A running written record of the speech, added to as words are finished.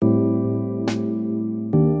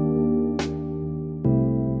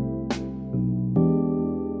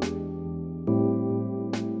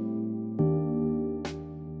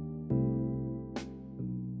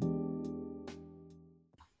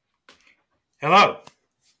Hello,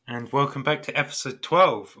 and welcome back to episode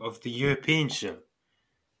 12 of the European show.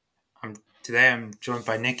 Today I'm joined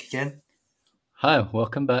by Nick again, Hi,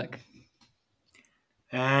 welcome back.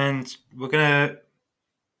 and we're going to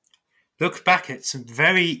look back at some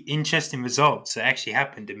very interesting results that actually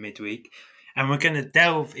happened in midweek, and we're going to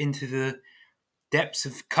delve into the depths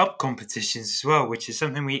of cup competitions as well, which is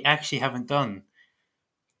something we actually haven't done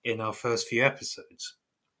in our first few episodes.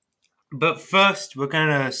 But first, we're going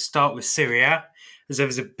to start with Serie A, as there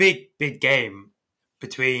was a big game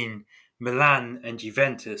between Milan and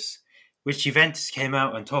Juventus, which Juventus came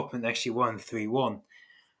out on top and actually won 3-1.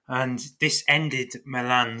 And this ended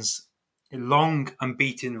Milan's long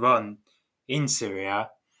unbeaten run in Serie A,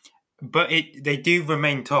 but they do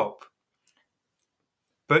remain top.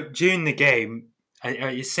 But during the game,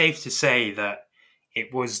 it's safe to say that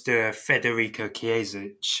it was the Federico Chiesa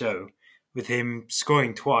show, with him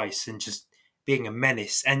scoring twice and just being a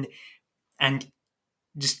menace and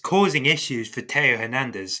just causing issues for Teo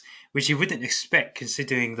Hernandez, which you wouldn't expect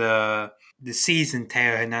considering the season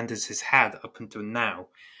Teo Hernandez has had up until now.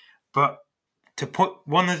 But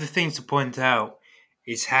one of the things to point out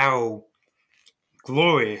is how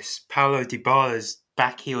glorious Paulo Dybala's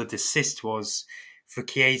backheeled assist was for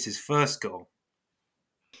Chiesa's first goal.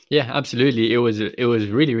 Yeah, absolutely. It was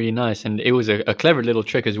really nice, and it was a clever little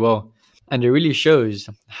trick as well. And it really shows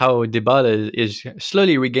how Dybala is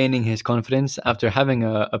slowly regaining his confidence after having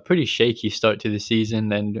a pretty shaky start to the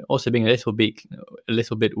season, and also being a little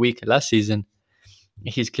bit weak last season.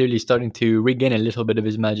 He's clearly starting to regain a little bit of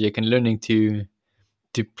his magic and learning to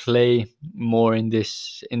play more in the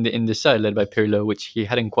side led by Pirlo, which he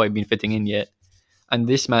hadn't quite been fitting in yet. And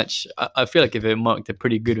this match, I feel like if it marked a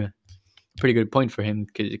pretty good point for him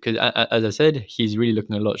because, as I said, he's really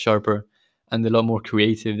looking a lot sharper and a lot more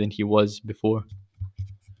creative than he was before.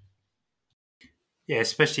 Yeah,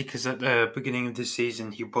 especially because at the beginning of the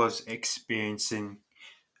season he was experiencing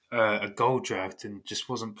a goal drought and just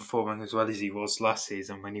wasn't performing as well as he was last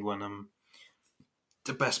season when he won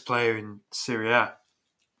the best player in Serie A.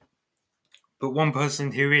 But one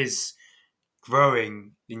person who is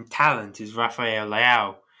growing in talent is Rafael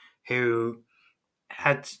Leao, who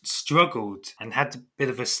had struggled and had a bit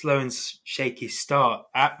of a slow and shaky start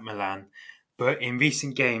at Milan, but in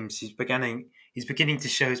recent games he's beginning to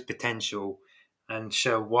show his potential and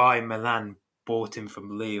show why Milan bought him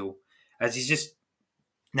from Lille, as he's just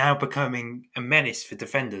now becoming a menace for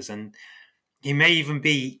defenders, and he may even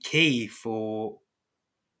be key for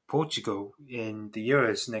Portugal in the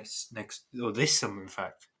Euros next or this summer, in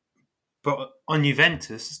fact. But on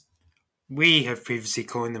Juventus, we have previously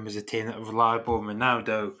called them as a team that rely upon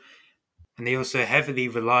Ronaldo, and they also heavily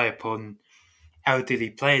rely upon elderly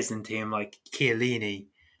players in the team like Chiellini,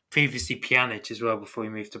 previously Pjanic as well before he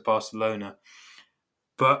moved to Barcelona.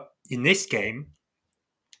 But in this game,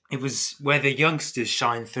 it was where the youngsters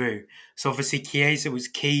shine through. So obviously Chiesa was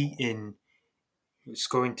key in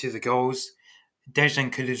scoring two of the goals.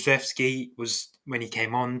 Dejan Kulusevski was, when he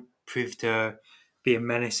came on, proved to be a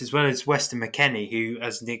menace, as well as Weston McKennie, who,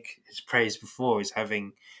 as Nick has praised before, is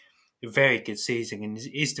having a very good season and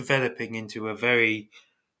is developing into a very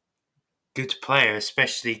good player,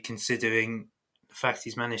 especially considering the fact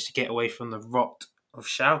he's managed to get away from the rot of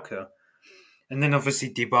Schalke. And then obviously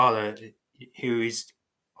Dybala, who is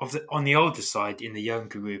on the older side in the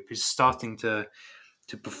younger group, is starting to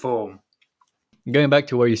perform. Going back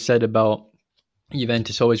to what you said about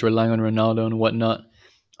Juventus always relying on Ronaldo and whatnot,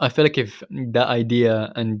 I feel like if that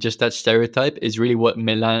idea and just that stereotype is really what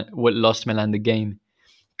lost Milan the game,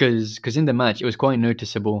 because in the match it was quite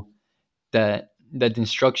noticeable that the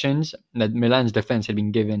instructions that Milan's defense had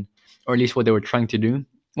been given, or at least what they were trying to do,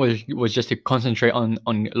 was just to concentrate on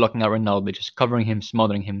locking out Ronaldo, just covering him,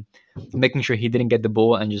 smothering him, making sure he didn't get the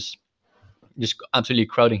ball, and just absolutely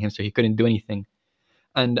crowding him so he couldn't do anything.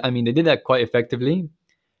 And I mean, they did that quite effectively,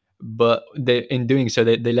 but in doing so,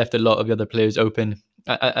 they left a lot of the other players open.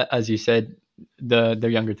 As you said, their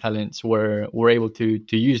younger talents were able to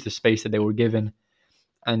use the space that they were given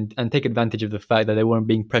and take advantage of the fact that they weren't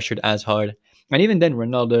being pressured as hard. And even then,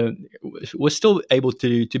 Ronaldo was still able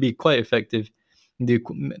to be quite effective in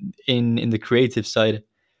the creative side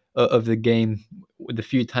of the game with the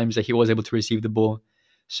few times that he was able to receive the ball.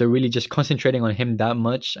 So really, just concentrating on him that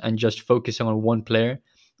much and just focusing on one player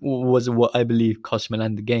was what I believe cost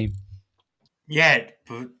Milan the game. Yeah,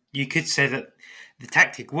 but you could say that the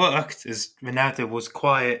tactic worked as Ronaldo was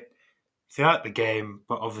quiet throughout the game,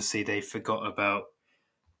 but obviously they forgot about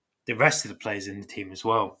the rest of the players in the team as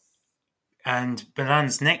well. And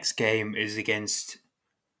Milan's next game is against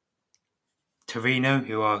Torino,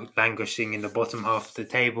 who are languishing in the bottom half of the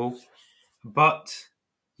table. But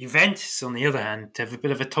Juventus, on the other hand, have a bit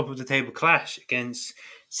of a top of the table clash against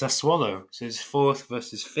Sassuolo. So it's fourth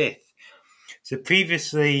versus fifth. So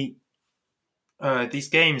previously, these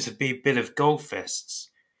games have been a bit of goal fests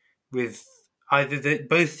with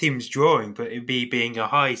both teams drawing, but it'd be being a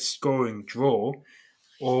high scoring draw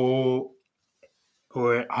or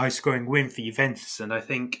a high scoring win for Juventus. And I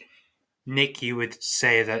think Nick, you would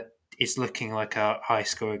say that it's looking like a high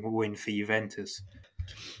scoring win for Juventus.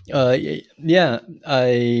 Yeah,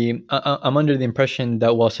 I'm under the impression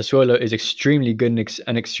that while Sassuolo is extremely good and,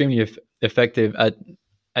 and extremely effective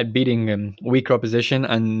at beating weaker opposition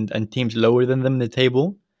and teams lower than them in the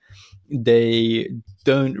table, they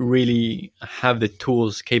don't really have the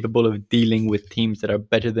tools capable of dealing with teams that are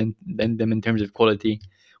better than them in terms of quality,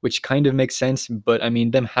 which kind of makes sense. But I mean,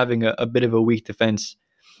 them having a bit of a weak defense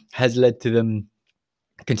has led to them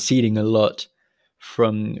conceding a lot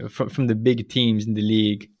from the big teams in the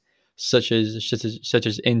league, such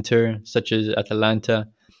as Inter, such as Atalanta,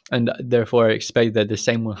 and therefore I expect that the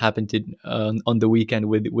same will happen to on the weekend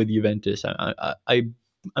with Juventus.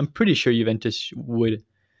 I'm pretty sure Juventus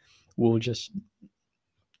will just.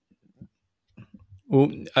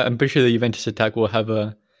 Well, I'm pretty sure the Juventus attack will have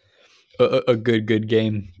a good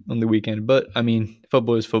game on the weekend. But I mean,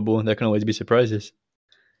 football is football. There can always be surprises.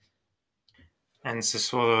 And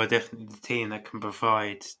Sassuolo are definitely the team that can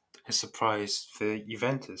provide a surprise for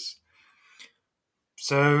Juventus.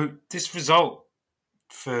 So this result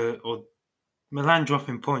or Milan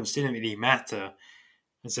dropping points didn't really matter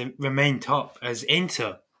as they remained top as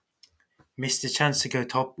Inter missed a chance to go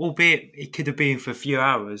top, albeit it could have been for a few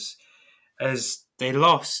hours, as they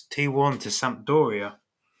lost 2-1 to Sampdoria.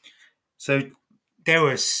 So there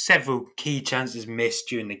were several key chances missed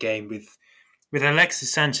during the game with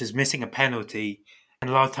Alexis Sanchez missing a penalty and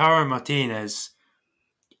Lautaro Martinez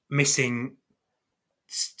missing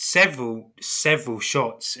several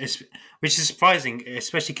shots, which is surprising,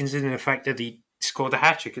 especially considering the fact that he scored a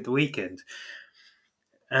hat trick at the weekend.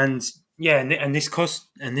 And yeah, and this cost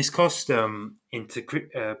into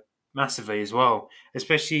massively as well,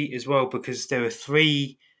 especially as well because there were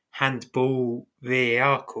three handball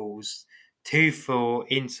VAR calls, two for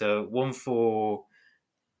Inter, uh,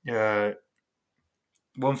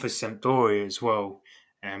 one for Sampdoria as well,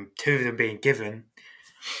 two of them being given.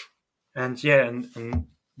 And yeah, and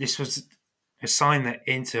this was a sign that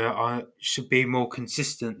should be more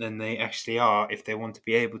consistent than they actually are if they want to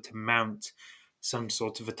be able to mount some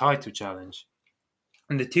sort of a title challenge.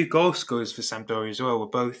 And the two goal scorers for Sampdoria as well were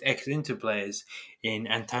both ex-Inter players in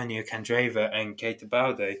Antonio Candreva and Keita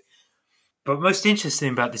Balde. But most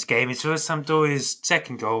interesting about this game is for Sampdoria's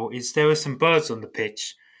second goal is there were some birds on the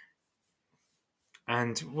pitch.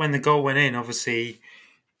 And when the goal went in, obviously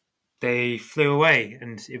they flew away,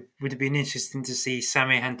 and it would have been interesting to see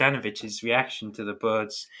Sami Handanovic's reaction to the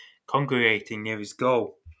birds congregating near his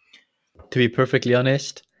goal. To be perfectly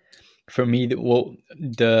honest, for me,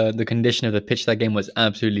 the condition of the pitch that game was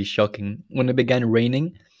absolutely shocking. When it began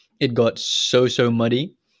raining, it got so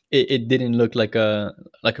muddy. It didn't look like a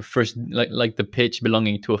first like the pitch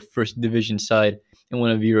belonging to a first division side in one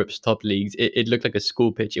of Europe's top leagues. It looked like a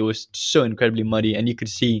school pitch. It was so incredibly muddy, and you could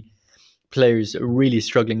see players really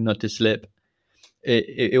struggling not to slip.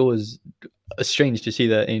 It was strange to see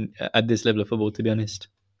that in at this level of football. To be honest.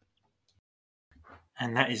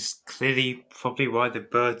 And that is clearly probably why the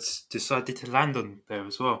birds decided to land on there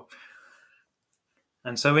as well.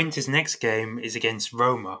 And so Inter's next game is against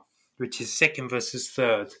Roma, which is second versus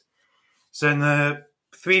third. So in the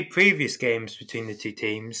three previous games between the two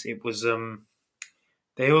teams, it was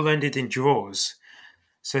they all ended in draws.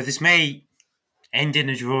 So this may end in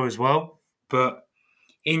a draw as well, but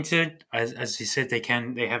Inter, as you said,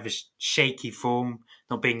 they have a shaky form,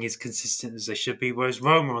 not being as consistent as they should be. Whereas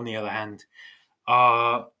Roma, on the other hand,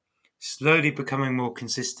 are slowly becoming more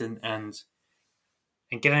consistent and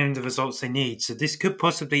getting the results they need. So this could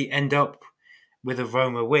possibly end up with a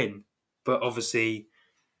Roma win, but obviously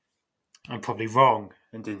I'm probably wrong,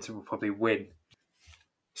 and Inter will probably win.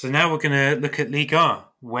 So now we're going to look at Ligue 1,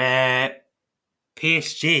 where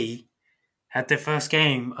PSG had their first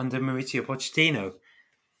game under Mauricio Pochettino,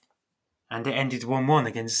 and it ended 1-1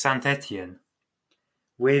 against Saint Etienne,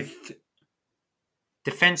 with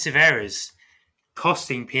defensive errors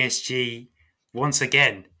costing PSG once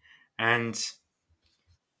again. And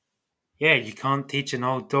yeah, you can't teach an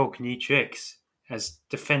old dog new tricks. As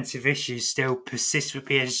defensive issues still persist for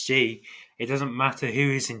PSG, it doesn't matter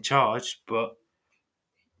who is in charge, but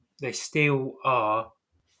they still are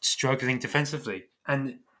struggling defensively.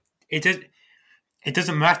 And it does, it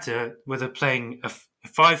doesn't matter whether playing a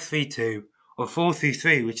 5-3-2 or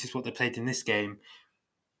 4-3-3, which is what they played in this game.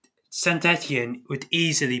 Saint Etienne would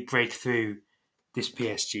easily break through this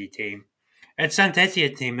PSG team. And Saint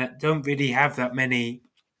Etienne team that don't really have that many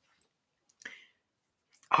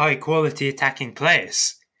high quality attacking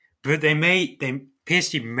players, but they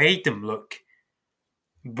PSG made them look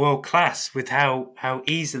world class with how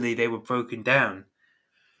easily they were broken down.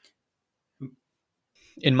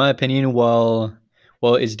 In my opinion, while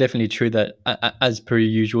it's definitely true that as per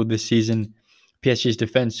usual this season, PSG's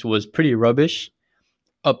defense was pretty rubbish.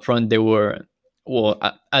 Up front, they were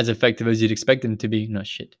as effective as you'd expect them to be. No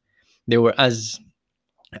shit, they were as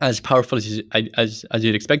powerful as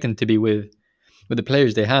you'd expect them to be with the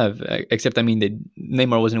players they have. Except, I mean,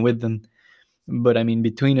 Neymar wasn't with them. But I mean,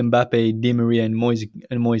 between Mbappe, Di Maria, and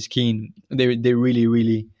Moise Kean, they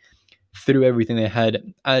really threw everything they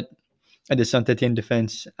had at the Saint Etienne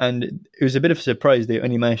defense, and it was a bit of a surprise they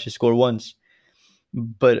only managed to score once.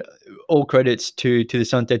 But all credits to the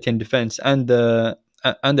Saint Etienne defense and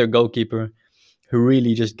their goalkeeper, who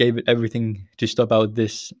really just gave it everything to stop out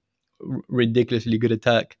this ridiculously good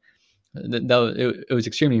attack. It was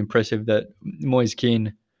extremely impressive that Moise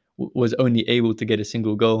Kean was only able to get a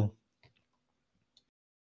single goal.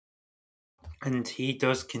 And he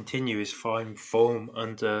does continue his fine form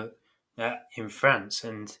under in France,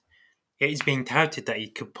 and it is being touted that he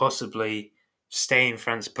could possibly stay in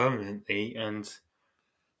France permanently. And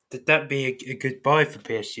could that be a good buy for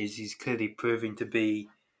PSG? He's clearly proving to be,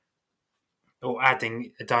 or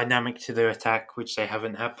adding a dynamic to their attack which they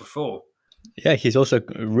haven't had before. Yeah, he's also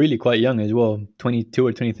really quite young as well, 22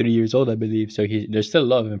 or 23 years old, I believe. So there's still a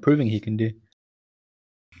lot of improving he can do.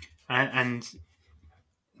 And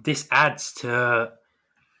this adds to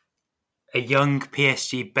a young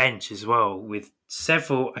PSG bench as well, with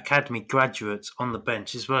several academy graduates on the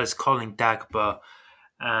bench, as well as Colin Dagba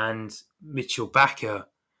and Mitchell Bakker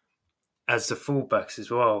as the fullbacks as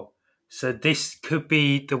well. So this could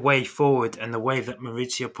be the way forward and the way that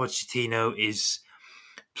Mauricio Pochettino is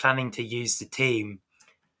planning to use the team,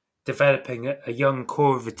 developing a young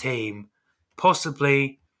core of a team,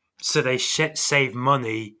 possibly so they save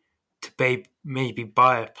money to maybe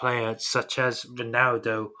buy a player such as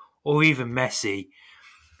Ronaldo or even Messi.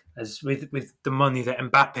 As with the money that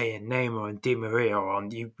Mbappe and Neymar and Di Maria are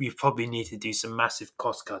on, you probably need to do some massive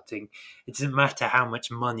cost cutting. It doesn't matter how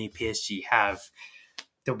much money PSG have;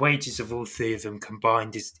 the wages of all three of them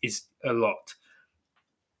combined is a lot.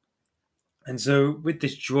 And so with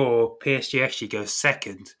this draw, PSG actually goes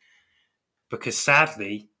second because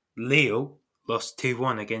sadly Lille lost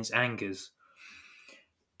 2-1 against Angers.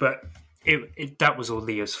 But that was all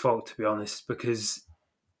Lille's fault, to be honest, because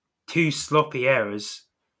two sloppy errors,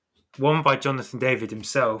 one by Jonathan David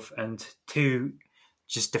himself and two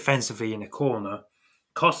just defensively in a corner,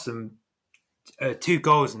 cost them 2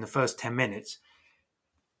 goals in the first 10 minutes,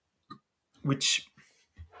 which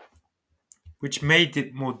made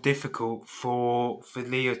it more difficult for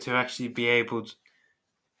Leo to actually be able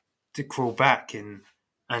to crawl back and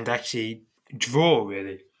actually draw,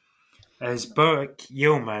 really. As Burak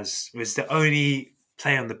Yilmaz was the only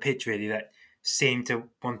player on the pitch, really, that seemed to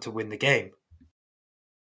want to win the game.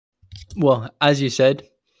 Well, as you said,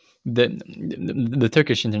 the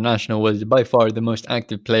Turkish international was by far the most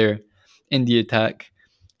active player in the attack.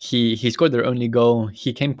 He scored their only goal.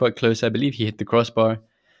 He came quite close. I believe he hit the crossbar,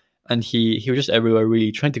 and he was just everywhere,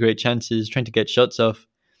 really trying to create chances, trying to get shots off,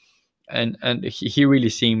 and he really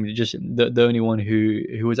seemed just the only one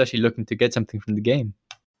who was actually looking to get something from the game.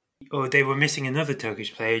 Or they were missing another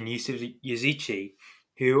Turkish player in Yusuf Yazici,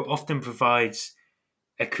 who often provides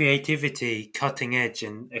a creativity, cutting edge,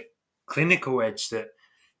 and a clinical edge that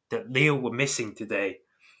Leo were missing today.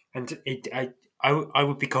 And I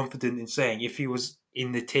would be confident in saying if he was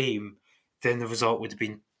in the team, then the result would have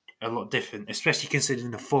been a lot different, especially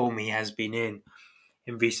considering the form he has been in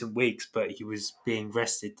recent weeks. But he was being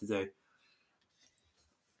rested today.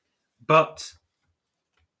 But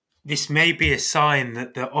this may be a sign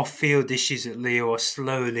that the off-field issues at Leo are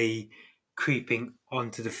slowly creeping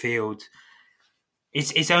onto the field.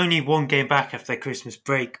 It's only one game back after their Christmas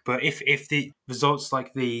break, but if the results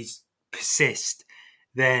like these persist,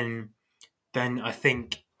 then I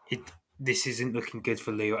think this isn't looking good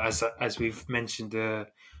for Leo, as we've mentioned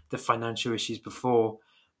the financial issues before.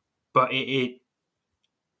 But they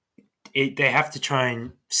have to try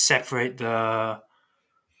and separate the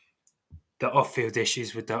off field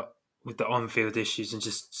issues with the on field issues and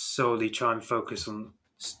just solely try and focus on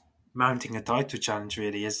mounting a title challenge,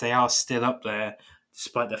 really, as they are still up there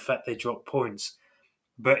despite the fact they dropped points.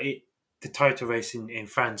 But the title race in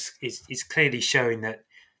France is clearly showing that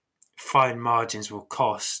fine margins will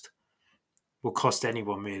cost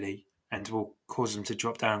anyone, really, and will cause them to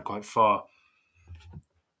drop down quite far.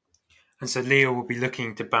 And so Lille will be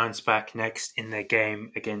looking to bounce back next in their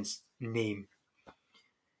game against Nîmes.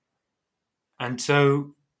 And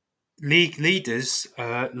so league leaders,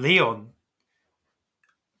 Lyon,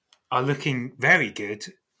 are looking very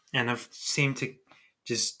good and have seemed to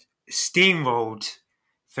just steamrolled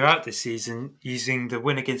throughout the season using the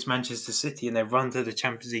win against Manchester City and their run to the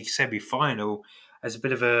Champions League semi-final as a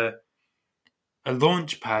bit of a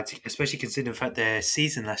launch pad, especially considering the fact their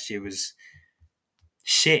season last year was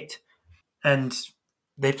shit. And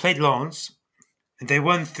they played Lens and they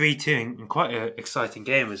won 3-2 in quite an exciting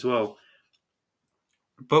game as well.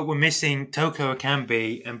 But we're missing Toko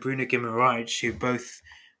Akambi and Bruno Guimaraes, who both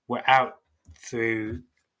were out through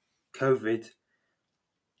COVID.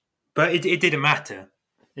 But it didn't matter.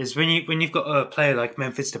 Is when you've got a player like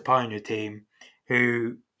Memphis Depay in your team,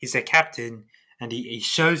 who is their captain, and he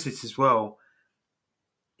shows it as well.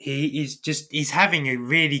 He's having a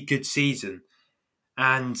really good season,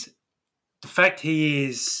 and the fact he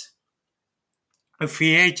is a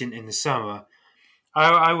free agent in the summer,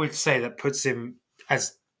 I would say that puts him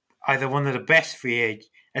as either one of the best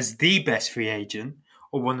as the best free agent,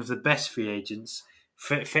 or one of the best free agents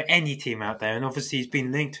for any team out there. And obviously, he's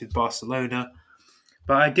been linked with Barcelona.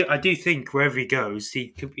 But I do think wherever he goes, he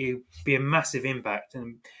could be a massive impact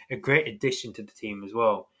and a great addition to the team as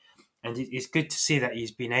well. And it's good to see that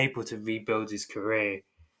he's been able to rebuild his career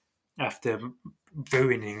after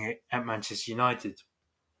ruining it at Manchester United.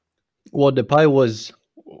 Well, Depay was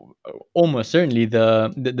almost certainly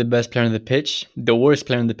the best player on the pitch. The worst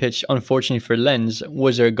player on the pitch, unfortunately for Lens,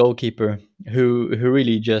 was their goalkeeper, who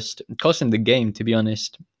really just cost him the game. To be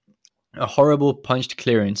honest, a horrible punched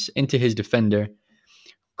clearance into his defender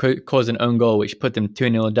caused an own goal, which put them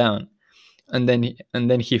 2-0 down, and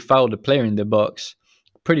then he fouled a player in the box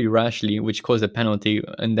pretty rashly, which caused a penalty,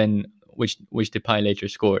 and then which Depay later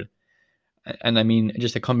scored. And I mean,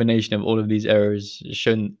 just a combination of all of these errors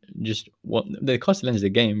shouldn't just what they cost Lens the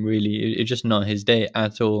game. Really, it's just not his day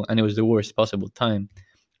at all, and it was the worst possible time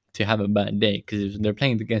to have a bad day because they're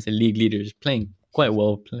playing against the league leaders, playing quite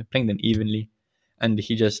well, playing them evenly, and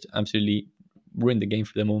he just absolutely ruined the game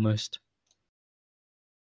for them almost.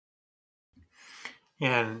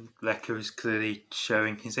 Yeah, and Lecker is clearly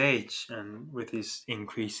showing his age and with his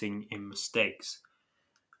increasing in mistakes.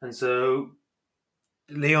 And so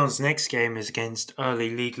Lyon's next game is against early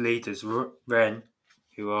league leaders Rennes,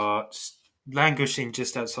 who are languishing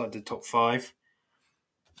just outside the top five,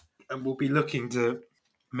 and will be looking to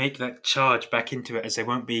make that charge back into it as they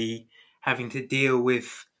won't be having to deal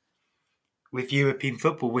with European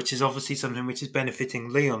football, which is obviously something which is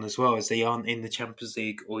benefiting Lyon as well, as they aren't in the Champions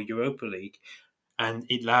League or Europa League, and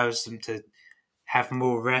it allows them to have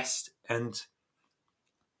more rest and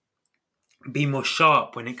be more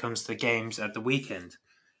sharp when it comes to games at the weekend.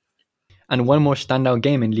 And one more standout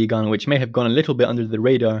game in Ligue 1, which may have gone a little bit under the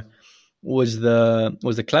radar, was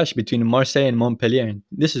the clash between Marseille and Montpellier.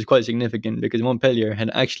 This is quite significant because Montpellier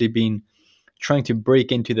had actually been trying to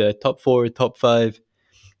break into the top four, top five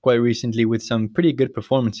quite recently with some pretty good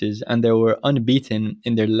performances, and they were unbeaten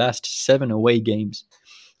in their last 7 away games.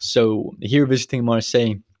 So here visiting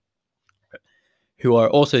Marseille, who are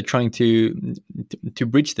also trying to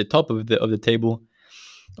breach the top of the table,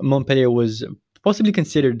 Montpellier was possibly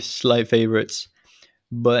considered slight favorites,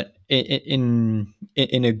 but in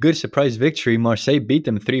a good surprise victory, Marseille beat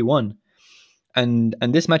them 3-1, and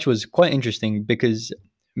this match was quite interesting because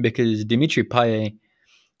Dimitri Payet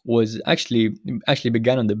was actually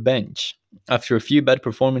began on the bench after a few bad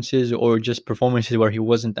performances or just performances where he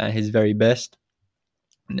wasn't at his very best.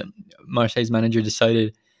 Marseille's manager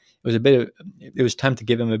decided it was time to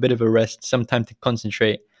give him a bit of a rest, some time to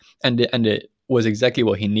concentrate, and it was exactly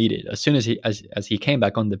what he needed. As soon as he came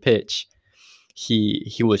back on the pitch,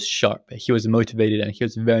 he was sharp, he was motivated, and he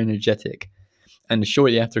was very energetic. And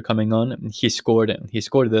shortly after coming on, he scored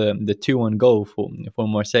the 2-1 goal for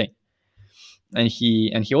Marseille. And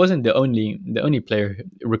he wasn't the only player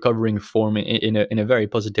recovering form in a very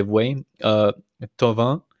positive way.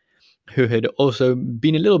 Thauvin, who had also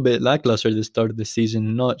been a little bit lackluster at the start of the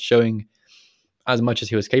season, not showing as much as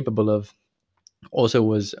he was capable of, also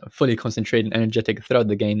was fully concentrated and energetic throughout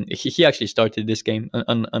the game. He actually started this game,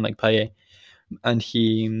 unlike Payet, and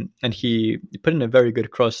he put in a very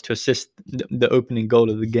good cross to assist the opening goal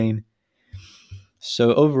of the game.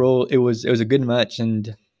 So overall, it was a good match,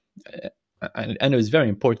 and it was very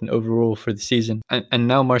important overall for the season. And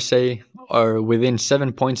now Marseille are within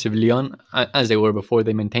 7 points of Lyon, as they were before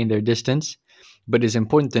they maintained their distance. But it's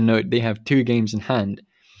important to note they have 2 games in hand,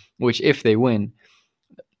 which if they win,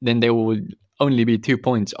 then they will only be 2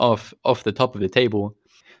 points off the top of the table.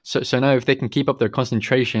 So now if they can keep up their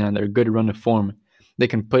concentration and their good run of form, they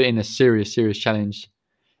can put in a serious challenge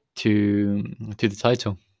to the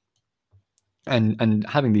title. And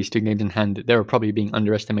having these two games in hand, they're probably being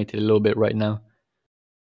underestimated a little bit right now.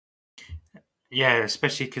 Yeah,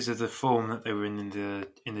 especially because of the form that they were in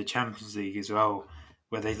the Champions League as well,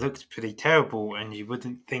 where they looked pretty terrible, and you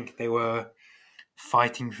wouldn't think they were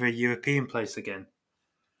fighting for a European place again.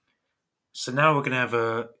 So now we're going to have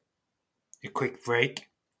a quick break,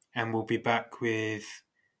 and we'll be back with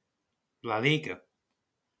La Liga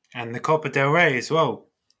and the Copa del Rey as well,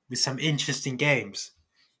 with some interesting games.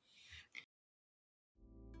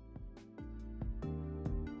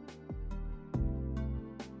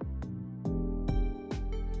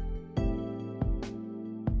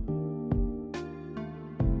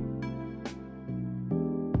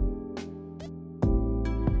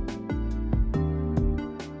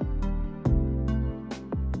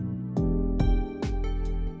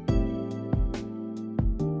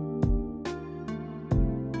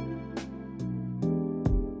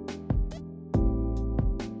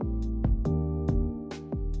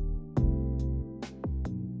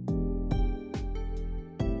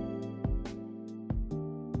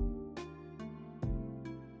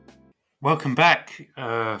 Welcome back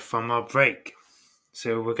from our break.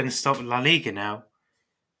 So we're going to start with La Liga now,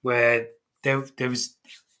 where there was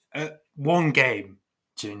one game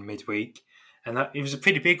during midweek, and it was a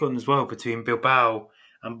pretty big one as well between Bilbao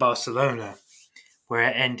and Barcelona, where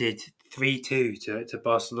it ended 3-2 to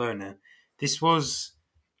Barcelona. This was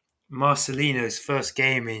Marcelino's first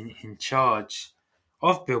game in charge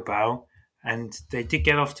of Bilbao, and they did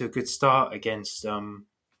get off to a good start against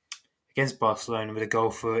Barcelona with a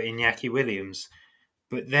goal for Iñaki Williams.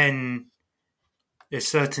 But then a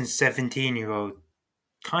certain 17-year-old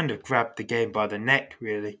kind of grabbed the game by the neck,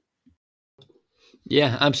 really.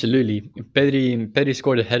 Yeah, absolutely. Pedri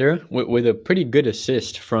scored a header with a pretty good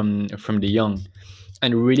assist from De Jong,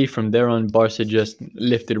 and really from there on, Barca just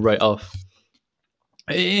lifted right off.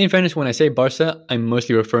 In fairness, when I say Barca, I'm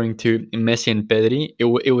mostly referring to Messi and Pedri.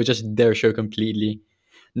 It was just their show completely.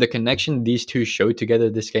 The connection these two showed together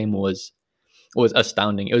this game was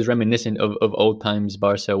astounding. It was reminiscent of old times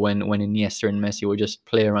Barca when Iniesta and Messi would just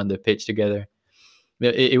play around the pitch together.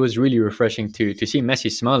 It was really refreshing to see Messi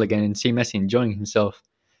smile again and see Messi enjoying himself,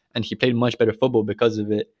 and he played much better football because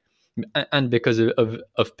of it, and because of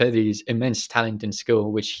Pedri's immense talent and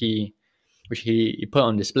skill, which he put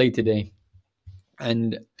on display today.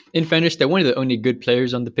 And in fairness, they're one of the only good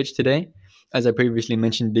players on the pitch today. As I previously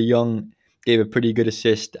mentioned, De Jong gave a pretty good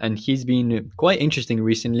assist, and he's been quite interesting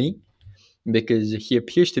recently because he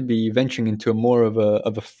appears to be venturing into a more of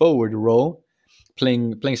a forward role,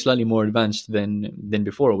 playing slightly more advanced than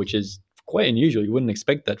before, which is quite unusual. You wouldn't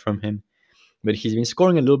expect that from him. But he's been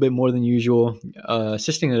scoring a little bit more than usual,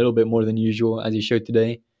 assisting a little bit more than usual, as he showed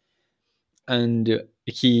today. And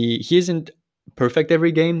he isn't perfect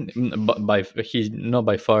every game, but he's not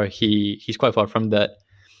by far. He's quite far from that.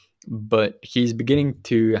 But he's beginning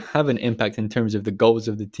to have an impact in terms of the goals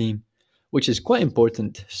of the team, which is quite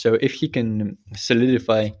important. So if he can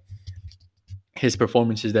solidify his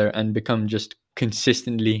performances there and become just a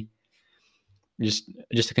consistently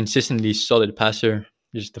solid passer,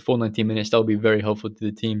 just the full 90 minutes, that will be very helpful to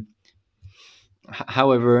the team.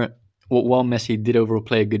 However, while Messi did overall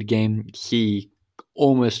play a good game, he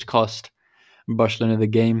almost cost Barcelona the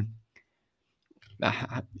game,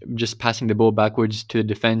 just passing the ball backwards to the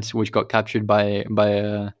defense, which got captured by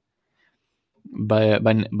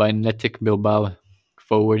Netic Bilbao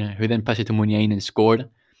forward, who then passed it to Muniain and scored,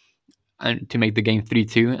 and to make the game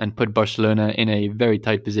 3-2 and put Barcelona in a very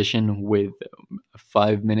tight position with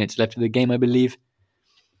 5 minutes left of the game, I believe.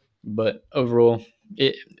 But overall,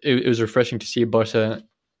 it was refreshing to see Barca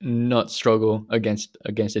not struggle against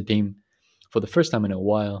a team for the first time in a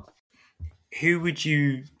while. Who would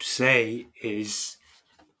you say is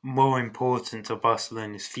more important to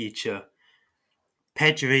Barcelona's future,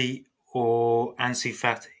 Pedri or Ansu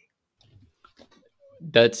Fati?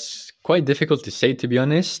 That's quite difficult to say, to be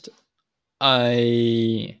honest.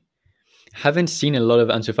 I haven't seen a lot of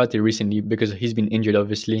Ansu Fati recently because he's been injured,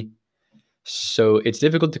 obviously. So it's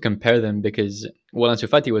difficult to compare them because while Ansu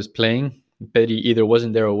Fati was playing, Pedri either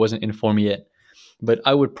wasn't there or wasn't in form yet. But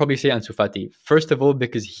I would probably say Ansu Fati. First of all,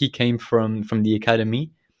 because he came from the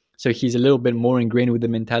academy, so he's a little bit more ingrained with the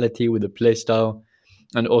mentality, with the play style,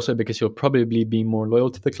 and also because he'll probably be more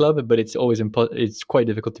loyal to the club. But it's quite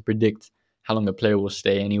difficult to predict how long a player will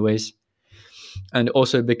stay, anyways. And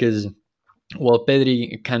also because while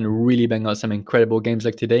Pedri can really bang out some incredible games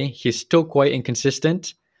like today, he's still quite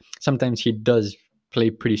inconsistent. Sometimes he does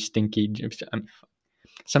play pretty stinky.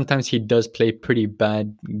 Sometimes he does play pretty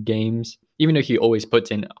bad games, even though he always puts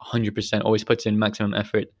in 100%, always puts in maximum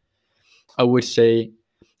effort, I would say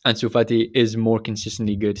Ansu Fati is more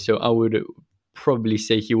consistently good. So I would probably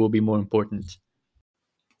say he will be more important.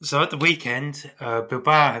 So at the weekend,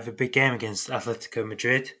 Bilbao have a big game against Atletico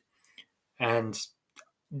Madrid, and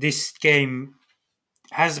this game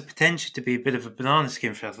has the potential to be a bit of a banana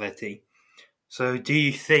skin for Atleti. So do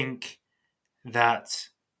you think that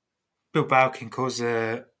Bilbao could cause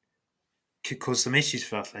some issues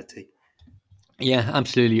for Atleti? Yeah,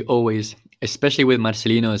 absolutely, always, especially with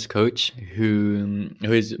Marcelino as coach, who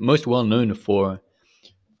is most well known for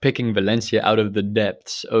picking Valencia out of the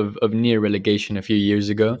depths of near relegation a few years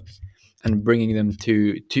ago and bringing them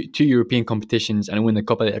to European competitions and win the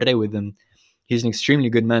Copa del Rey with them. He's an extremely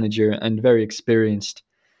good manager and very experienced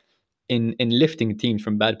in lifting teams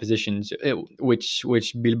from bad positions,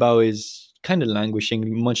 which Bilbao is kind of languishing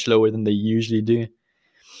much lower than they usually do.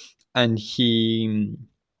 And he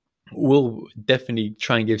will definitely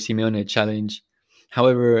try and give Simeone a challenge.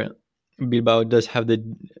 However, Bilbao does have the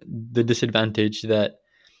disadvantage that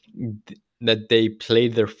they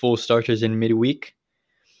played their full starters in midweek,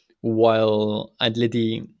 while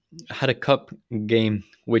Atleti had a cup game,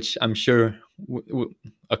 which I'm sure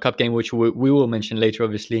a cup game which we will mention later,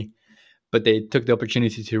 obviously. But they took the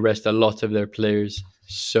opportunity to rest a lot of their players.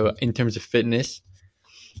 So in terms of fitness,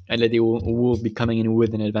 Atleti will be coming in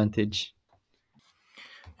with an advantage.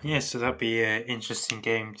 Yeah, so that'd be an interesting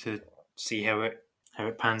game to see how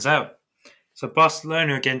it pans out. So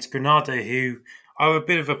Barcelona against Granada, who are a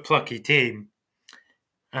bit of a plucky team,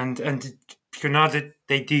 and Granada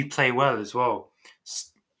they do play well as well.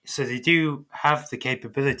 So they do have the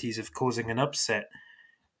capabilities of causing an upset,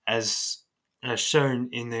 as shown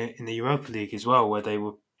in the Europa League as well, where they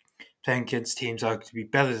were playing against teams arguably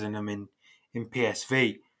better than them in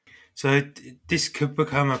PSV. So this could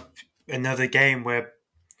become another game where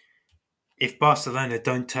if Barcelona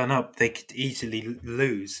don't turn up, they could easily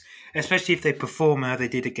lose, especially if they perform how they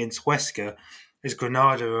did against Huesca, as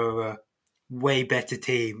Granada are a way better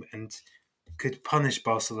team and could punish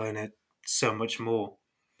Barcelona so much more.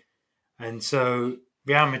 And so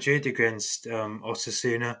Real Madrid against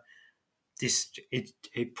Osasuna,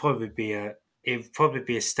 it'd probably be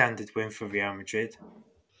a standard win for Real Madrid.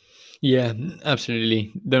 Yeah,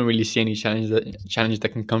 absolutely. Don't really see any challenge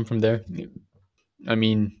that can come from there. I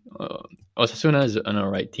mean, Osasuna is an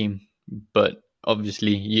alright team, but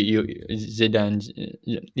obviously,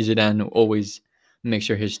 Zidane always makes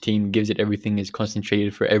sure his team gives it everything, is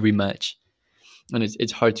concentrated for every match, and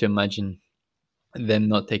it's hard to imagine them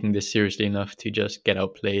not taking this seriously enough to just get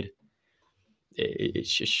outplayed. It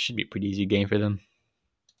should be a pretty easy game for them.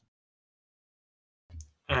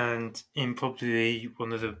 And in probably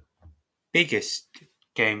one of the biggest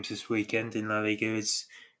games this weekend in La Liga is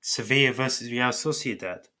Sevilla versus Real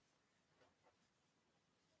Sociedad.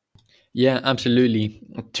 Yeah, absolutely.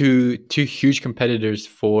 Two huge competitors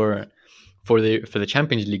for the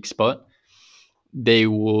Champions League spot. They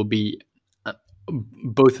will be uh,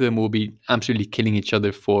 both of them will be absolutely killing each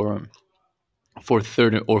other for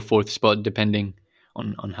third or fourth spot, depending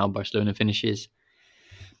on how Barcelona finishes.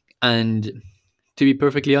 And to be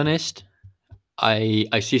perfectly honest,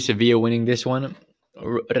 I see Sevilla winning this one.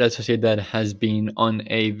 Real Sociedad has been on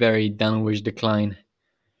a very downwards decline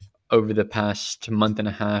over the past month and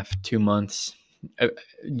a half, 2 months. Uh,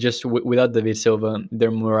 just without David Silva,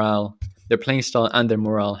 their playing style, and their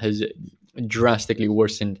morale has drastically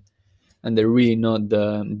worsened, and they're really not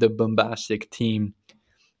the bombastic team,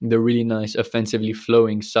 the really nice offensively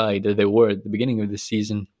flowing side that they were at the beginning of the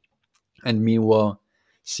season. And meanwhile,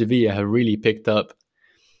 Sevilla have really picked up,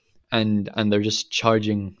 and they're just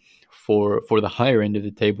charging for the higher end of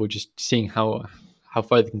the table, just seeing how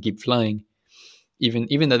far they can keep flying.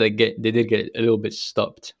 Even though they did get a little bit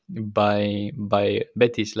stopped by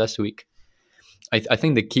Betis last week. I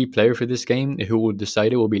think the key player for this game who will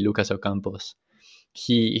decide it will be Lucas Ocampos.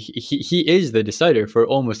 He is the decider for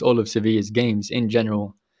almost all of Sevilla's games in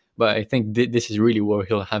general, but I think this is really where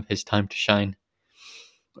he'll have his time to shine.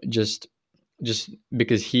 Just just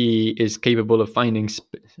because he is capable of finding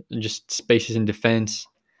just spaces in defense,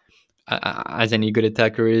 as any good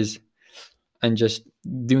attacker is, and just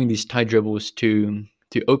doing these tight dribbles to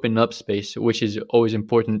open up space, which is always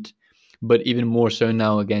important, but even more so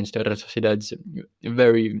now against Real Sociedad's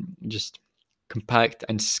very just compact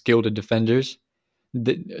and skilled defenders.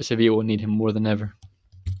 Sevilla will need him more than ever.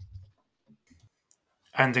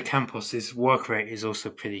 And the Campos' work rate is also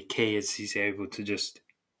pretty key as he's able to just.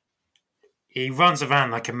 He runs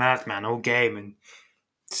around like a madman all game and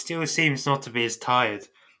still seems not to be as tired,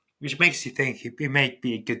 which makes you think he may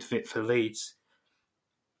be a good fit for Leeds.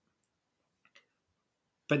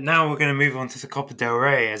 But now we're going to move on to the Copa del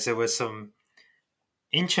Rey, as there were some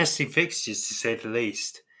interesting fixtures to say the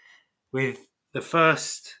least. With the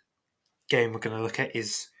first game we're going to look at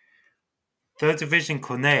is third division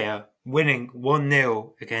Cornea winning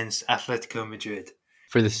 1-0 against Atletico Madrid.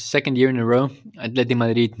 For the second year in a row, Atleti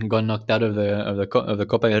Madrid got knocked out of the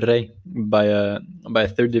Copa del Rey by a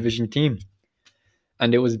third division team,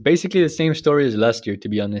 and it was basically the same story as last year, to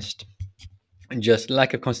be honest. Just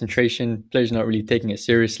lack of concentration, players not really taking it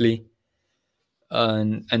seriously,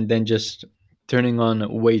 and then just turning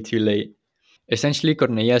on way too late. Essentially,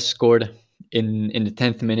 Cornellà scored in the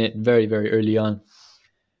 10th minute, very early on,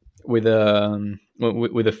 with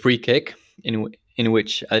a free kick in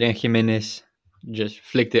which Adrian Jimenez just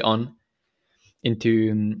flicked it on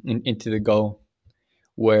into the goal,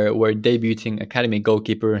 where debuting academy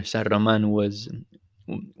goalkeeper San Roman was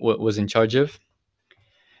in charge of,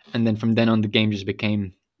 and then from then on the game just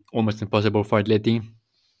became almost impossible for Atleti.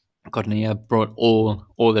 Cornellà brought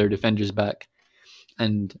all their defenders back,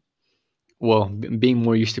 and well, being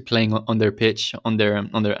more used to playing on their pitch, on their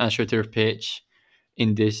AstroTurf pitch,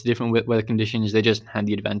 in this different weather conditions, they just had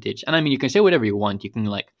the advantage. And I mean, you can say whatever you want. You can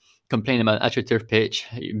like complain about AstroTurf pitch,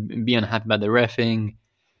 be unhappy about the reffing,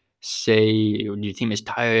 say your team is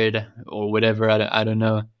tired or whatever. I don't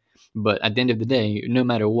know. But at the end of the day, no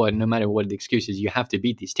matter what the excuse is, you have to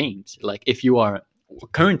beat these teams. Like if you are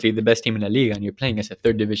currently the best team in La Liga and you're playing as a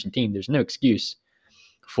third division team, there's no excuse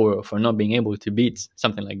for not being able to beat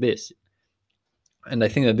something like this. And I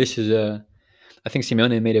think that I think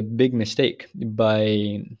Simeone made a big mistake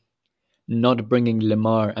by not bringing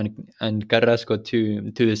Lemar and Carrasco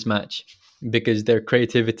to this match, because their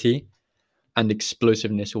creativity and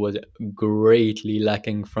explosiveness was greatly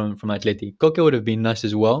lacking from Atleti. Coque would have been nice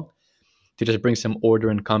as well to just bring some order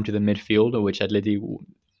and calm to the midfield, which Atleti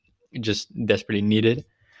just desperately needed.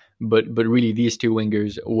 But really, these two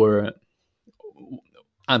wingers were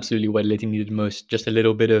absolutely what Atleti needed most. Just a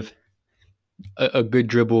little bit of a good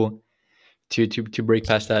dribble to break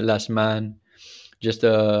past that last man. Just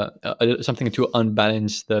something to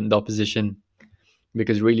unbalance the opposition,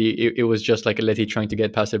 because really it was just like Atleti trying to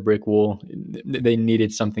get past a brick wall. They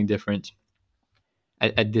needed something different.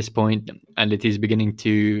 At this point, Atleti is beginning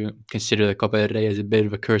to consider the Copa del Rey as a bit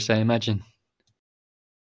of a curse, I imagine.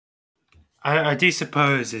 I do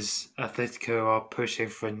suppose as Atletico are pushing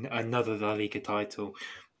for another La Liga title,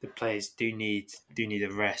 the players do need a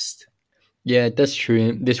rest. Yeah, that's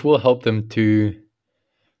true. This will help them to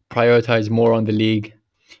prioritize more on the league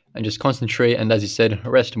and just concentrate, and as you said,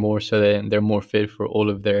 rest more, so that they're more fit for all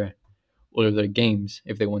of their games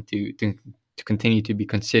if they want to continue to be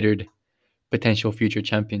considered potential future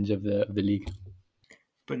champions of the league.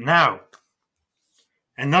 But now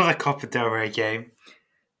another Copa del Rey game.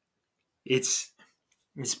 It's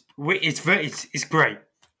great.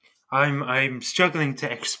 I'm struggling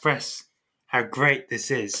to express how great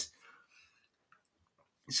this is.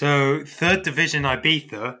 So third division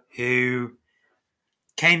Ibiza, who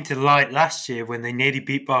came to light last year when they nearly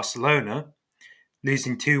beat Barcelona,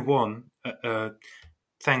 losing 2-1,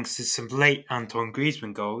 thanks to some late Antoine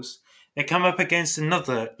Griezmann goals. They come up against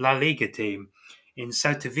another La Liga team in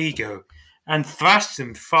Celta Vigo and thrashed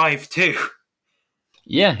them 5-2.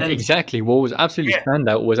 Yeah, And exactly. What was absolutely yeah,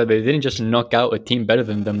 standout was that they didn't just knock out a team better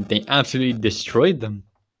than them; they absolutely destroyed them.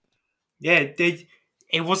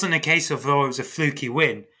 it wasn't a case of, oh, it was a fluky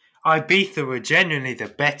win. Ibiza were genuinely the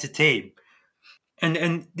better team.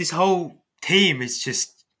 And this whole team is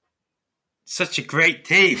just such a great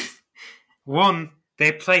team. One,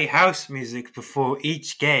 they play house music before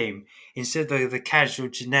each game instead of the casual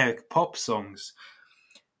generic pop songs.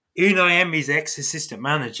 Unai Emery's ex-assistant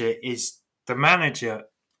manager is the manager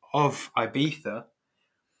of Ibiza.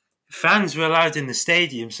 Fans were allowed in the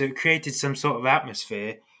stadium, so it created some sort of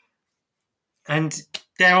atmosphere. And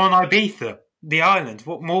they're on Ibiza, the island.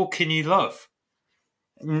 What more can you love?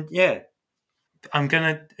 And yeah, I'm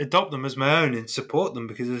gonna adopt them as my own and support them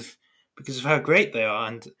because of how great they are.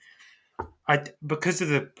 And I've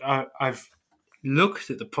looked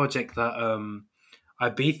at the project that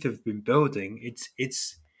Ibiza have been building.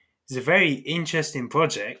 It's a very interesting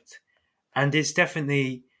project, and it's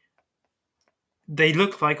definitely, they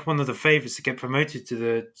look like one of the favourites to get promoted to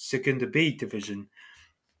the Segunda B division.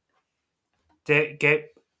 They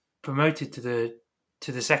get promoted to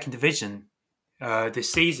the second division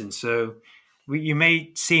this season, so you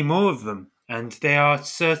may see more of them, and they are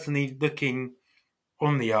certainly looking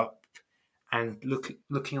on the up and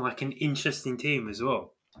looking like an interesting team as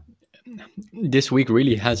well. This week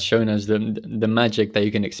really has shown us the magic that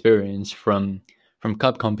you can experience from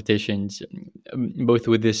cup competitions, both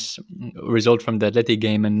with this result from the Atleti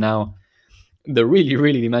game and now the really,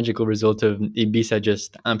 really magical result of Ibiza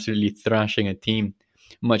just absolutely thrashing a team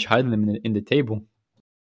much higher than them in the table.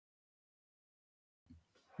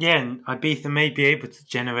 Yeah, and Ibiza may be able to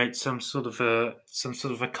generate some sort of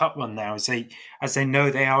a cup run now, as they know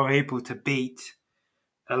they are able to beat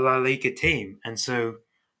a La Liga team, and so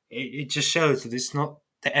it just shows that it's not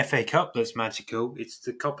the FA Cup that's magical; it's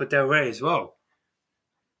the Copa del Rey as well.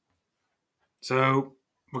 So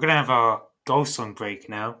we're gonna have our goal song break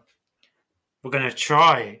now. We're gonna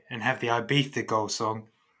try and have the Ibiza goal song,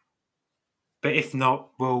 but if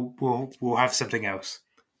not, we'll have something else.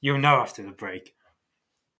 You'll know after the break.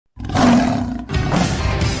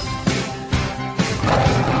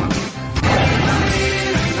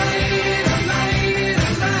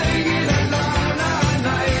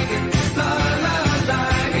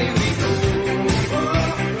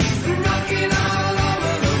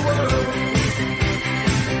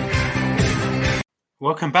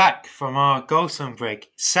 Welcome back from our goal song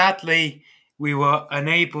break. Sadly, we were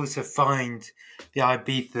unable to find the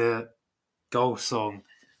Ibiza goal song,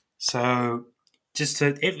 so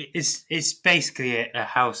it's basically a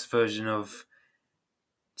house version of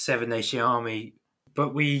Seven Nation Army.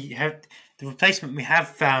 But we have the replacement we have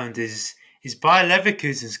found is Bayer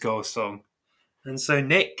Leverkusen's goal song. And so,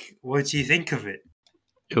 Nick, what do you think of it?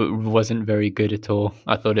 It wasn't very good at all.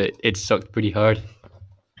 I thought it sucked pretty hard.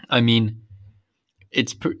 I mean,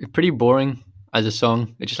 it's pretty boring as a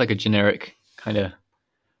song. It's just like a generic kind of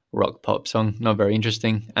rock pop song, not very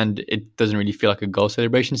interesting, and it doesn't really feel like a goal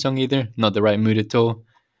celebration song either. Not the right mood at all.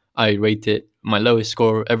 I rate it my lowest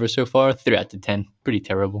score ever so far, 3 out of 10. Pretty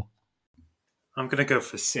terrible. I'm going to go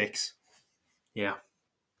for 6. Yeah.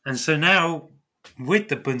 And so now, with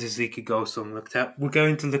the Bundesliga goal song looked at, we're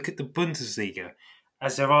going to look at the Bundesliga,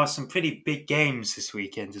 as there are some pretty big games this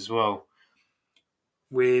weekend as well.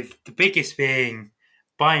 With the biggest being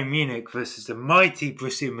Bayern Munich versus the mighty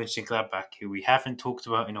Borussia Mönchengladbach, who we haven't talked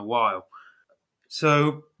about in a while.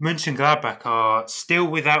 So Mönchengladbach are still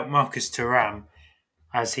without Marcus Thuram,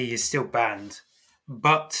 as he is still banned.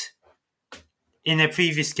 But in a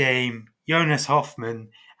previous game, Jonas Hoffmann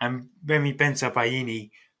and Remy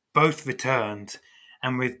Benzabaini both returned.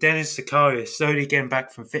 And with Dennis Zakaria slowly getting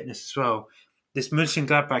back from fitness as well, this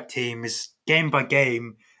Mönchengladbach team is game by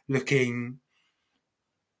game looking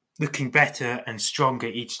better and stronger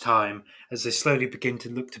each time as they slowly begin to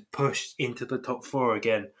look to push into the top 4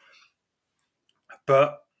 again.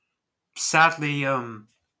 But sadly,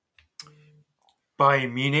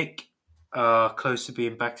 Bayern Munich are close to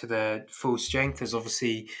being back to their full strength, as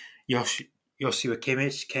obviously Joshua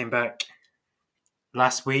Kimmich came back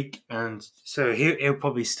last week, and so he'll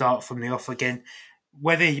probably start from the off again.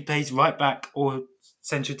 Whether he plays right back or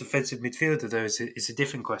central defensive midfielder, though, is a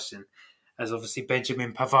different question, as obviously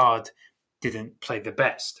Benjamin Pavard didn't play the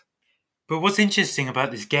best. But what's interesting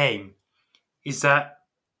about this game is that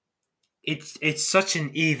it's such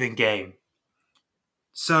an even game.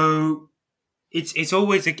 So it's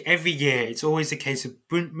always like every year it's always a case of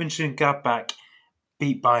Mönchengladbach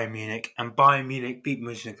beat Bayern Munich and Bayern Munich beat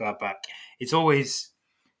Mönchengladbach. It's always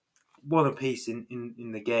one apiece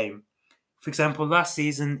in the game. For example, last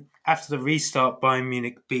season after the restart, Bayern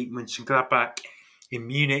Munich beat Mönchengladbach in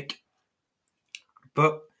Munich.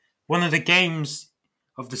 But one of the games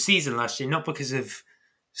of the season last year, not because of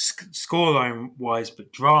scoreline wise,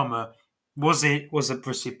 but drama, was at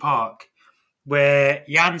Borussia Park, where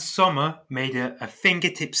Jan Sommer made a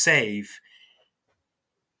fingertip save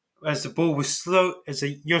as the ball was slow, as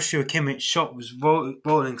a Joshua Kimmich shot was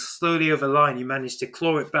rolling slowly over the line. He managed to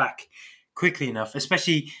claw it back quickly enough,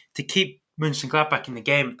 especially to keep Mönchengladbach in the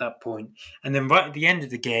game at that point. And then right at the end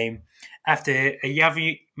of the game, after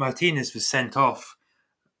Javi Martinez was sent off,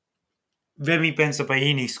 Remy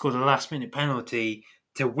Benzabaini scored a last-minute penalty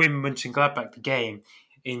to win Mönchengladbach the game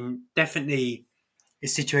in definitely a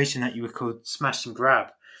situation that you would call smash and grab.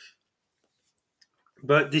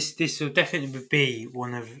 But this will definitely be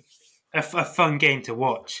one of a fun game to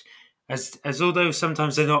watch, as although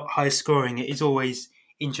sometimes they're not high scoring, it is always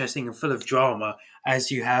interesting and full of drama, as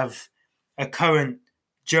you have a current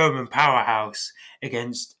German powerhouse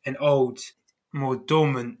against an old, more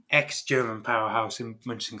dormant ex-German powerhouse in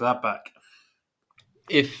Mönchengladbach.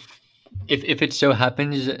 If it so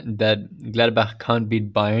happens that Gladbach can't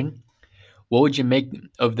beat Bayern, what would you make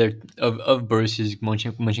of Borussia's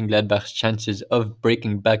Mönchengladbach's chances of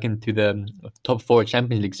breaking back into the top 4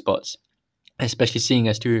 Champions League spots, especially seeing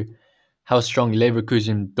as to how strong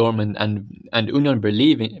Leverkusen, Dortmund, and Union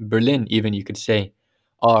Berlin, even you could say,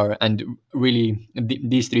 are, and really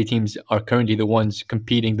these 3 teams are currently the ones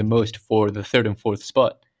competing the most for the 3rd and 4th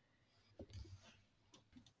spot.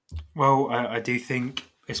 Well, I do think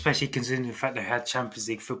especially considering the fact they had Champions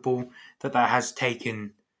League football, that has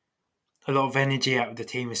taken a lot of energy out of the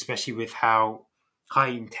team, especially with how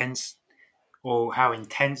intense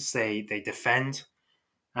they defend,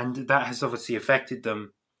 and that has obviously affected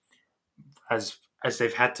them as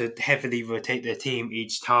they've had to heavily rotate their team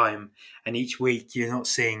each time, and each week you're not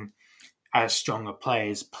seeing as stronger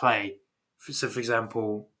players play. So, for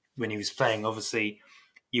example, when he was playing, obviously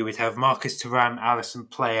you would have Marcus Thuram, Alisson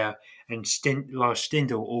Player, and Lars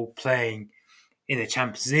Stindl all playing in a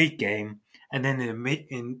Champions League game, and then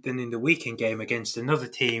in the weekend game against another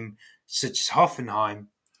team such as Hoffenheim,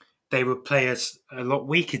 they would play a lot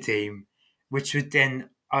weaker team, which would then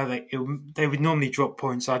they would normally drop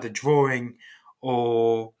points either drawing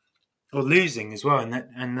or or losing as well,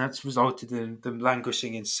 and that's resulted in them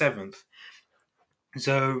languishing in seventh.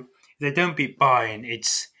 So if they don't beat Bayern,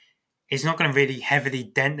 it's not going to really heavily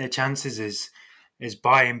dent their chances as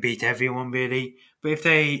Bayern beat everyone really. But if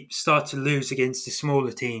they start to lose against the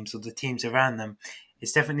smaller teams or the teams around them,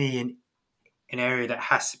 it's definitely an area that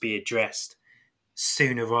has to be addressed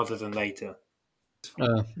sooner rather than later.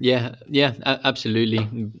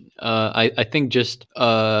 Absolutely. I think just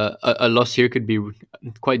a loss here could be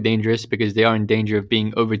quite dangerous because they are in danger of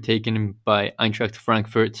being overtaken by Eintracht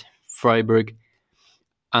Frankfurt, Freiburg,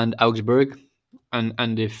 and Augsburg.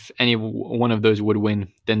 And if any one of those would win,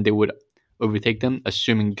 then they would overtake them,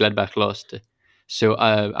 assuming Gladbach lost. So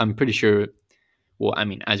I'm pretty sure. Well, I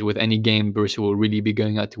mean, as with any game, Borussia will really be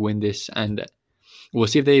going out to win this, and we'll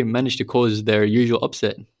see if they manage to cause their usual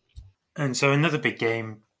upset. And so another big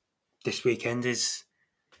game this weekend is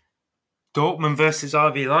Dortmund versus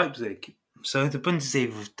RB Leipzig. So the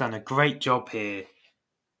Bundesliga have done a great job here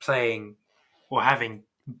playing or having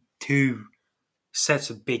two sets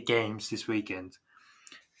of big games this weekend.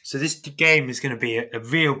 So this game is going to be a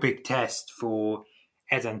real big test for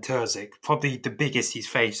Edin Terzic, probably the biggest he's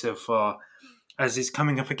faced so far, as it's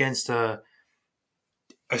coming up against a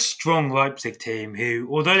strong Leipzig team who,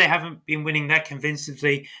 although they haven't been winning that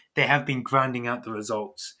convincingly, they have been grinding out the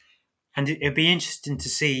results. And it'd be interesting to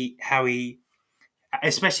see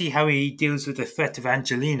especially how he deals with the threat of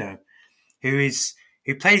Angelino, who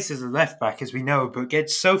plays as a left back, as we know, but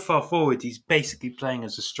gets so far forward, he's basically playing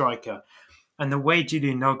as a striker. And the way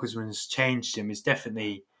Julian Nagelsmann has changed him is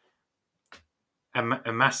definitely a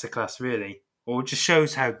masterclass, really, or just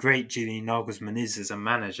shows how great Julian Nagelsmann is as a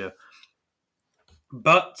manager.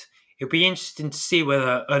 But it'll be interesting to see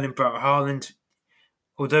whether Erling Braut Haaland,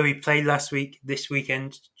 although he played last week, this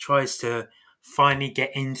weekend tries to finally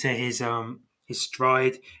get into his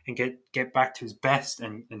stride and get back to his best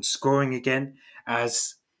and scoring again,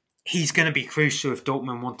 as he's going to be crucial if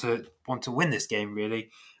Dortmund want to win this game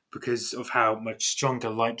really, because of how much stronger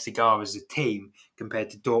Leipzig are as a team compared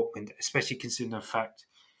to Dortmund, especially considering the fact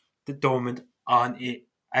that Dortmund aren't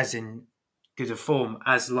as in good a form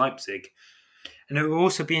as Leipzig. And it will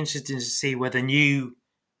also be interesting to see whether new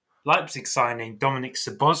Leipzig signing Dominic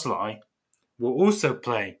Szoboszlai will also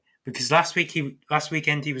play, because last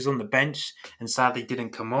weekend he was on the bench and sadly didn't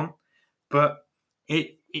come on. But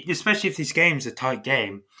especially if this game's a tight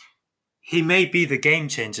game, he may be the game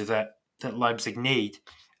changer that Leipzig need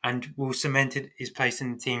and will cement his place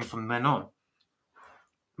in the team from then on.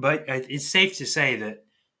 But it's safe to say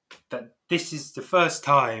that this is the first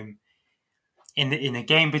time in a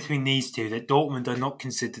game between these two that Dortmund are not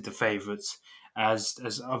considered the favourites, as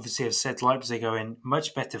obviously I've said, Leipzig are in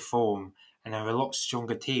much better form and are a lot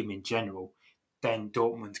stronger team in general than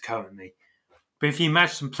Dortmund currently. But if you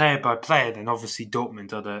match them player by player, then obviously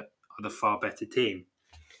Dortmund are the far better team.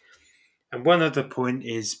 And one other point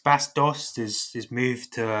is Bas Dost has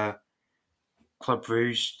moved to Club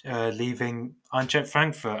Rouge, leaving Eintracht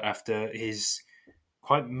Frankfurt after his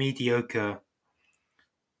quite mediocre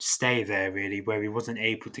stay there, really, where he wasn't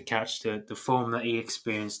able to catch the form that he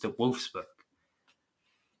experienced at Wolfsburg.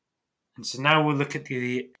 And so now we'll look at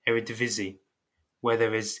the Eredivisie, where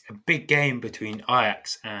there is a big game between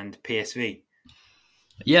Ajax and PSV.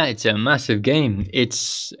 Yeah, it's a massive game.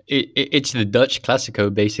 It's the Dutch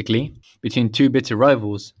Classico basically between two bitter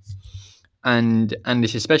rivals, and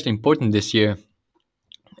it's especially important this year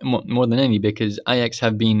more than any because Ajax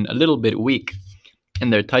have been a little bit weak in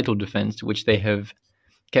their title defense, which they have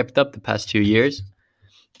kept up the past 2 years.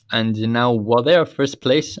 And now, while they are first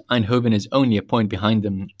place, Eindhoven is only a point behind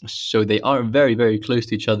them, so they are very, very close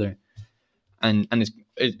to each other. And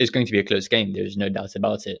it's going to be a close game. There's no doubt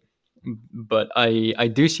about it. But I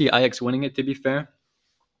do see Ajax winning it. To be fair,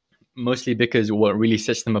 mostly because what really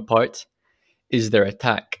sets them apart is their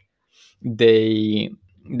attack. They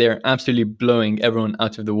they're absolutely blowing everyone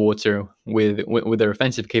out of the water with their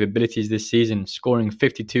offensive capabilities this season, scoring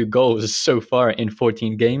 52 goals so far in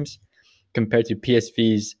 14 games compared to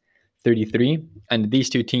PSV's 33. And these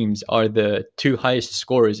two teams are the two highest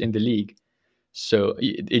scorers in the league. So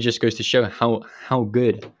it just goes to show how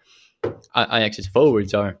good Ajax's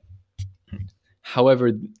forwards are.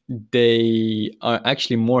 However, they are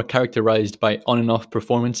actually more characterized by on and off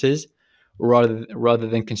performances rather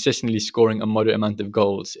than consistently scoring a moderate amount of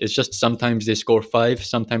goals. It's just sometimes they score five,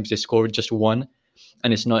 sometimes they score just one,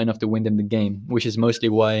 and it's not enough to win them the game, which is mostly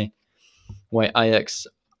why Ajax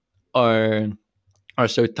are are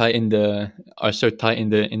so tight in the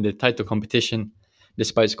in the title competition,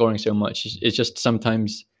 despite scoring so much. It's just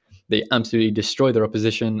sometimes they absolutely destroy their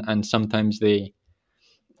opposition, and sometimes they're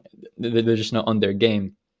just not on their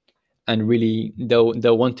game. And really,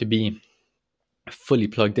 they'll want to be fully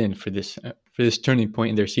plugged in for this turning point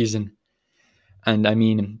in their season. And I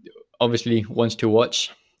mean, obviously, wants to watch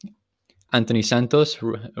Anthony Santos,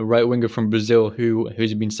 a right winger from Brazil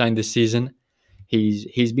who's been signed this season.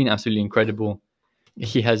 He's been absolutely incredible.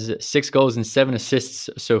 He has 6 goals and 7 assists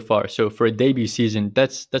so far. So for a debut season,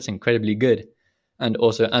 that's incredibly good. And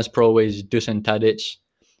also, as per always, Dusan Tadic,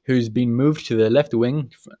 who's been moved to the left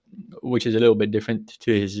wing, which is a little bit different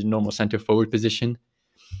to his normal centre forward position,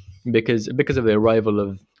 because of the arrival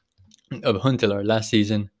of Huntelaar last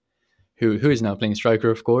season, who is now playing striker,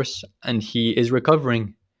 of course, and he is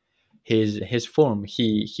recovering his form.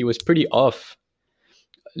 He was pretty off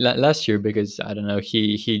last year because I don't know,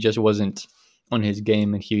 he just wasn't on his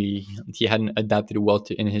game, and he hadn't adapted well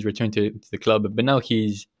to in his return to the club. But now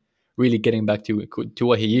he's really getting back to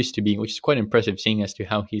what he used to be, which is quite impressive, seeing as to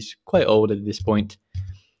how he's quite old at this point.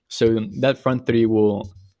 So that front three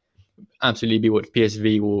will absolutely be what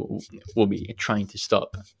PSV will be trying to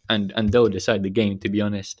stop, and they'll decide the game, to be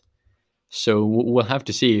honest. So we'll have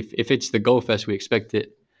to see if it's the goal fest we expect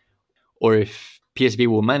it, or if PSV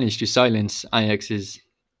will manage to silence Ajax's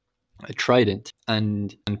trident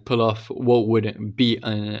and pull off what would be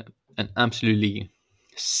an absolutely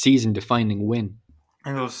season defining win.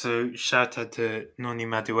 And also shout out to Noni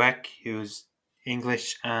Maduek, who's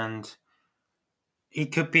English, and he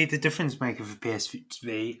could be the difference maker for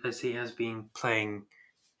PSV as he has been playing.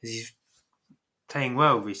 As he's playing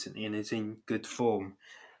well recently and is in good form.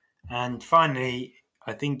 And finally,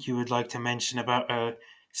 I think you would like to mention about a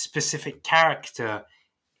specific character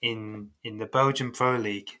in the Belgian Pro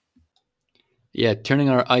League. Yeah, turning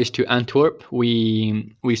our eyes to Antwerp,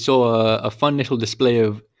 we saw a fun little display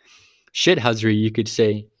of shithousery, you could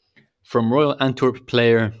say, from Royal Antwerp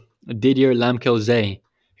player Didier Lamkelzee,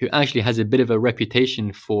 who actually has a bit of a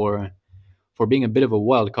reputation for being a bit of a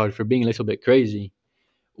wild card, for being a little bit crazy.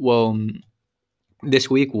 Well, this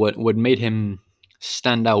week, what made him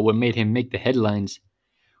stand out, what made him make the headlines,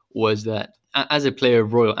 was that as a player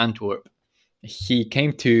of Royal Antwerp, he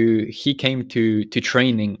came to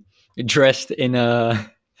training dressed in a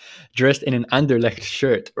dressed in an Anderlecht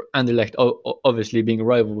shirt. Anderlecht, obviously being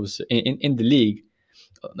rivals in the league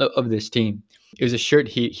of this team. It was a shirt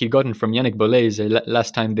he'd gotten from Yannick Bolaise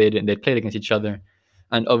last time they'd played against each other,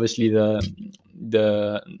 and obviously the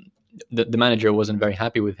the manager wasn't very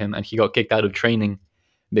happy with him, and he got kicked out of training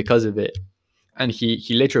because of it. And he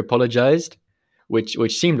later apologized, which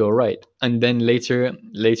seemed all right. And then later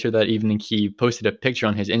that evening, he posted a picture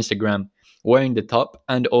on his Instagram wearing the top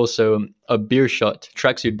and also a beer shot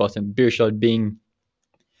tracksuit bottom. Beer shot being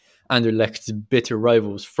Anderlecht's bitter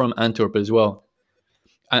rivals from Antwerp as well.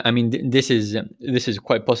 I mean, this is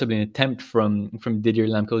quite possibly an attempt from Didier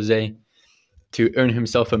Lamkelzee to earn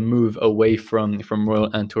himself a move away from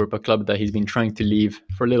Royal Antwerp, a club that he's been trying to leave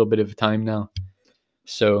for a little bit of time now.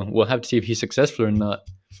 So we'll have to see if he's successful or not.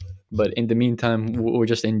 But in the meantime, we're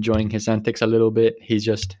just enjoying his antics a little bit. He's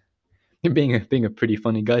just being a pretty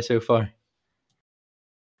funny guy so far.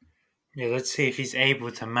 Yeah, let's see if he's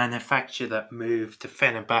able to manufacture that move to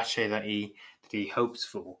Fenerbahce that he hopes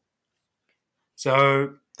for.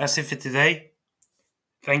 So that's it for today.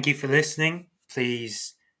 Thank you for listening.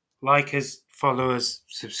 Please like us, follow us,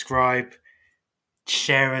 subscribe,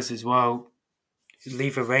 share us as well,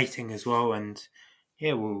 leave a rating as well, and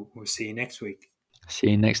yeah, we'll see you next week. See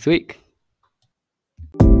you next week.